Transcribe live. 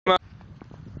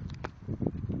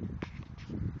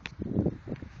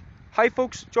Hi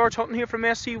folks, George Hutton here from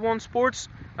SC1 Sports.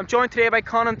 I'm joined today by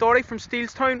Conán and Doherty from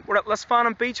Steelstown. We're at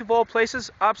Lisfannon Beach of all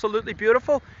places, absolutely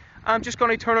beautiful. I'm just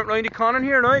going to turn it round to Conán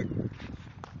here now.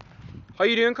 How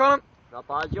you doing, Conán? Not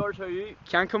bad, George, how are you?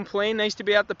 Can't complain, nice to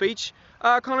be at the beach.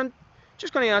 Conán,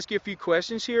 just going to ask you a few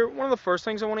questions here. One of the first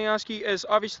things I want to ask you is,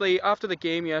 obviously after the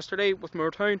game yesterday with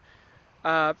Moortown,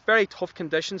 very tough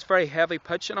conditions, very heavy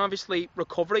pitch, and obviously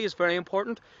recovery is very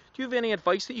important. Do you have any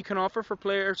advice that you can offer for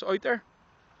players out there?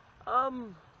 I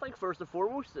think first and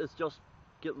foremost is just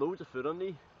get loads of food on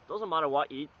you. Doesn't matter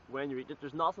what you eat, when you eat it,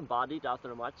 there's nothing bad to eat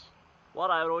after a match.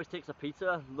 What I would always take is a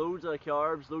pizza, loads of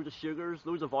carbs, loads of sugars,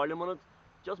 loads of volume on it.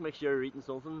 Just make sure you're eating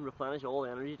something, replenish all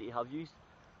the energy that you have used.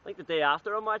 I think the day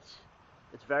after a match,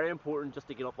 it's very important just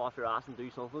to get up off your ass and do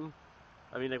something.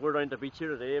 I mean, like, we're down the beach here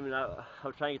today. I mean,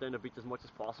 I'll try and get down the beach as much as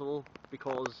possible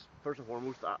because, first and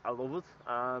foremost, I love it,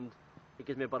 and it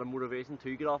gives me a bit of motivation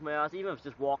to get off my ass, even if it's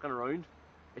just walking around.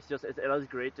 It is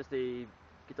great just to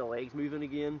get the legs moving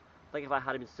again. I think if I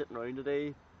had been sitting around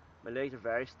today, my legs are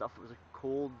very stiff. It was a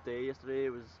cold day yesterday.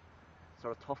 It was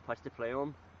sort of tough pitch to play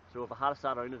on. So if I had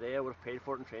sat around today, I would have paid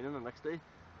for it in training the next day.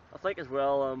 I think as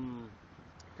well,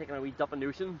 taking a wee dip in the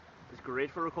ocean is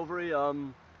great for recovery.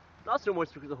 Not so much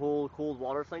because of the whole cold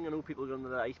water thing. I know people go into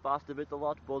the ice bath a bit a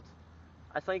lot, but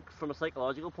I think from a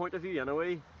psychological point of view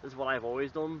anyway, this is what I've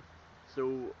always done.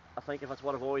 So I think if that's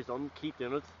what I've always done, keep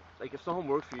doing it. Like, if something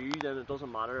works for you, then it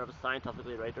doesn't matter if it's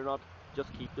scientifically right or not,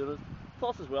 just keep doing it.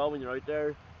 Plus as well, when you're out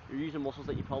there, you're using muscles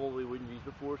that you probably wouldn't use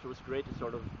before, so it's great to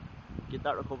sort of get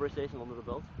that recovery session under the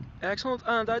belt. Excellent.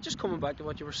 And just coming back to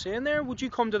what you were saying there, would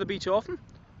you come to the beach often?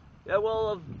 Yeah, well,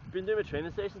 I've been doing my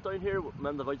training sessions down here,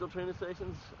 my individual training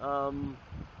sessions. Been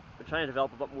trying to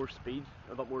develop a bit more speed,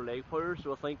 a bit more leg power,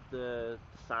 so I think the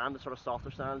sand, the sort of softer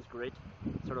sand, is great.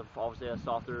 It's sort of obviously a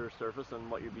softer surface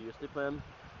than what you'd be used to playing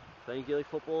Gaelic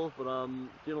football, but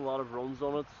doing a lot of runs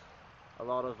on it, a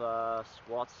lot of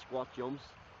squat jumps,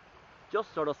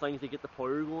 just sort of things to get the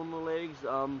power going in the legs.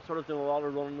 Sort of doing a lot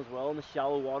of running as well in the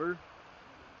shallow water,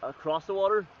 across the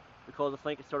water, because I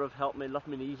think it sort of helped me lift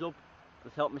my knees up.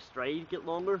 It's helped my stride get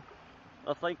longer.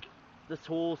 I think this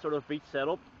whole sort of beach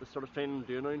setup, the sort of training I'm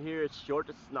doing down here, it's short,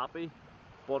 it's snappy,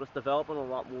 but it's developing a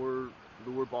lot more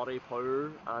lower body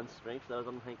power and strength that I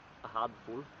didn't think I had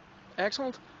before.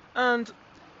 Excellent. And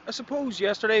I suppose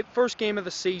yesterday, first game of the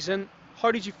season,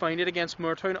 how did you find it against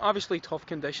Moortown? Obviously tough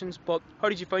conditions, but how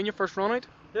did you find your first run out?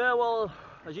 Yeah, well,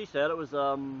 as you said, it was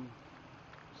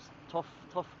tough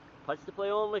pitch to play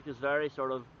on. Like, it was very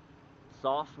sort of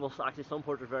soft. Well, actually some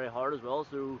parts were very hard as well,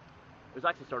 so it was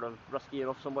actually sort of risky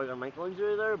enough somebody got an ankle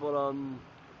injury there, but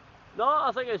no,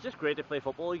 I think it's just great to play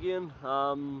football again.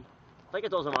 I think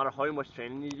it doesn't matter how much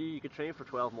training you do. You could train for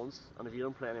 12 months, and if you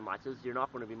don't play any matches, you're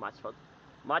not going to be match fit.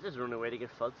 Matches are the only way to get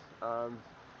fit, and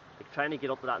like, trying to get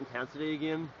up to that intensity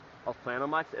again of playing a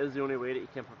match is the only way that you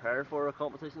can prepare for a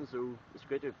competition, so it's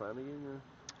great to be playing again.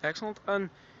 Yeah. Excellent.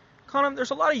 And Conán, there's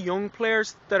a lot of young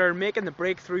players that are making the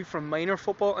breakthrough from minor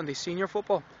football into senior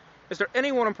football. Is there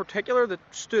anyone in particular that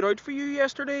stood out for you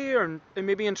yesterday, or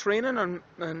maybe in training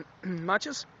and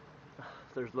matches?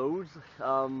 There's loads.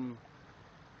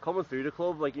 Coming through the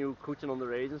club, like, you know, coaching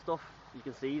underage and stuff, you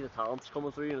can see the talents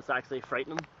coming through, and it's actually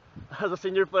frightening as a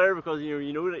senior player, because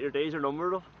you know that your days are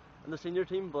numbered in the senior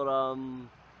team. But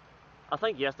I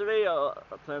think yesterday,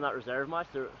 playing that reserve match,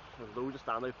 there was loads of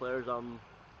standout players. I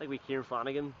think we Kieran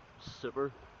Flanagan,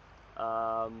 super.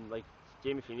 Like,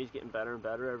 Jamie Feeney's getting better and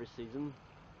better every season.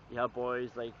 You have boys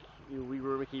like, you know,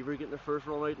 Rory McKeever getting their first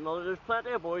run out, and there's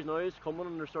plenty of boys now coming,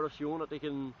 and they're sort of showing that they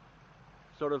can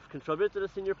sort of contribute to the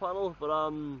senior panel. But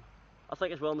I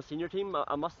think as well in the senior team,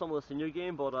 I missed some of the senior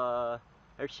game, but I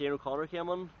heard Shane O'Connor came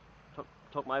in,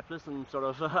 took my place, and sort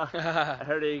of I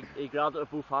heard he grabbed it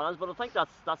with both hands. But I think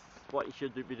that's what you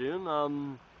should be doing.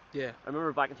 Yeah. I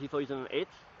remember back in 2008,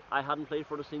 I hadn't played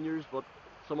for the seniors, but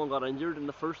someone got injured in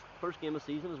the first game of the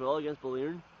season as well against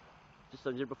Balliern, just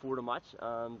injured before the match,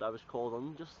 and I was called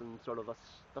on just, and sort of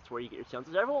that's where you get your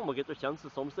chances. Everyone will get their chances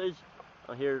at some stage.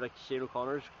 I hear like Shane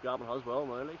O'Connor's grabbing his well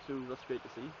now, like, so that's great to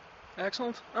see.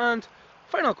 Excellent. And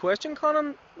final question,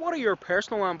 Conán, what are your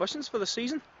personal ambitions for the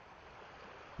season?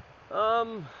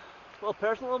 Well,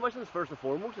 personal ambitions first and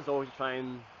foremost is always to try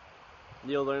and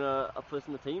nail down a place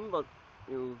in the team, but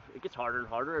you know, it gets harder and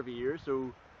harder every year,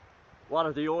 so what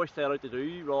I do always set out to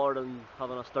do, rather than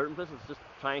having a starting place, is just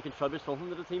try and contribute something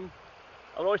to the team.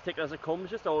 I always take it as it comes.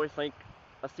 Just always think,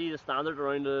 I see the standard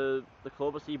around the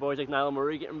club, I see boys like Niall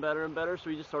Murray getting better and better, so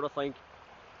you just sort of think,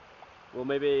 well,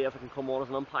 maybe if I can come on as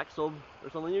an impact sub or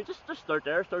something, you just start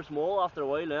there, start small. After a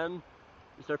while then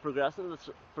you start progressing.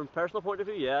 From a personal point of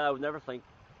view, yeah, I would never think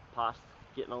past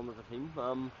getting on with the team.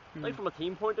 I think from a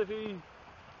team point of view,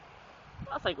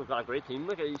 I think we've got a great team.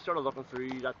 Like, you sort of looking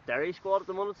through that Derry squad at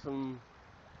the moment, and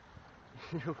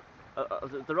you know,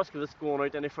 the risk of this going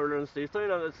out any further in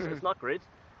Steelstown, it's not great.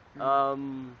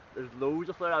 There's loads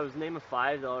of players. I was naming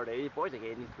 5 the other day. Boys like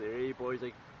Aidan Cleary, boys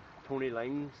like Tony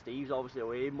Ling, Steve's obviously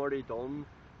away, Murray Dunn.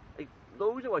 Like,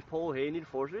 those are like Paul Hay, Neil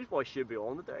Forster. These boys should be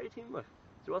on the Derry team. Like.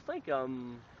 So I think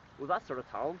with that sort of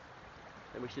talent,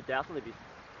 then we should definitely be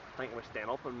thinking of staying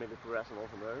up and maybe progressing on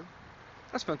from there.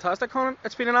 That's fantastic, Conan.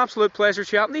 It's been an absolute pleasure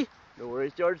chatting to you. No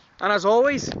worries, George. And as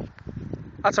always,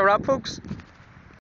 that's a wrap, folks.